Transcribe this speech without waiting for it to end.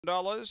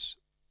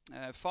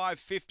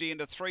$5.50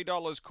 into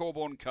 $3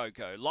 Corborn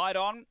Cocoa. Light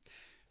on.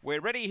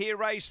 We're ready here,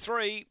 race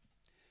 3.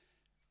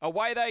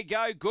 Away they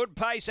go. Good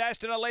pace.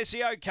 Aston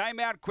Alessio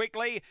came out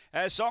quickly.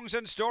 Songs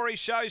and Stories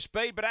show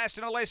speed, but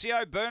Aston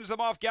Alessio burns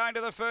them off going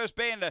to the first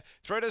bend.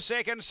 Through to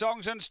second,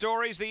 Songs and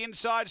Stories, the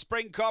inside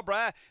Spring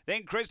Cobra.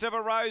 Then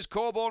Christopher Rose,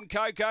 Corborn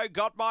Cocoa,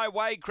 Got My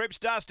Way, Crips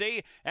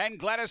Dusty, and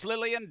Gladys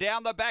Lillian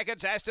down the back.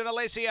 It's Aston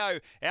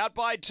Alessio out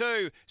by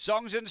 2.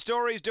 Songs and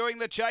Stories doing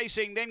the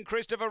chasing. Then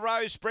Christopher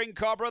Rose, Spring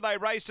Cobra. They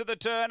race to the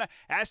turn.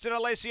 Aston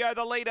Alessio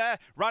the leader.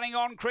 Running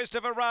on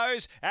Christopher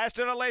Rose.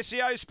 Aston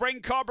Alessio,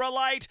 Spring Cobra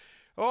late.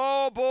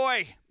 Oh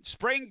boy,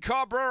 Spring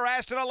Cobra,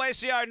 Aston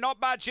Alessio, not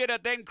much in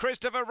it. Then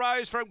Christopher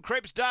Rose from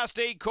Crips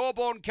Dusty,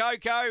 Corborn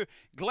Cocoa,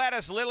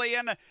 Gladys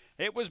Lillian.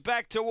 It was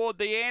back toward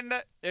the end.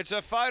 It's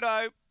a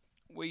photo.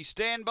 We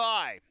stand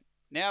by.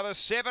 Now the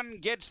 7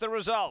 gets the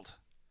result.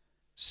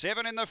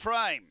 7 in the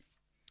frame.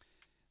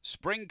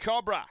 Spring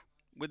Cobra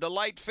with the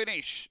late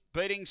finish,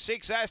 beating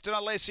 6 Aston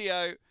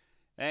Alessio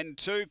and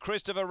 2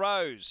 Christopher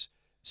Rose.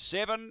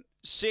 7,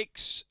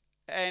 6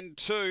 and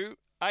 2,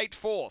 8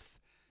 fourth.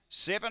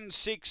 7,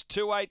 6,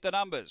 2, 8 the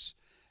numbers.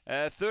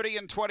 30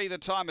 and 20 the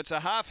time. It's a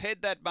half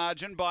head that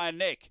margin by a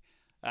neck.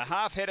 A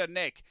half head a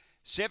neck.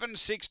 7,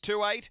 6,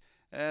 2, 8.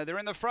 They're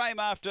in the frame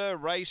after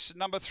race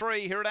number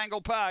 3 here at Angle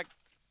Park.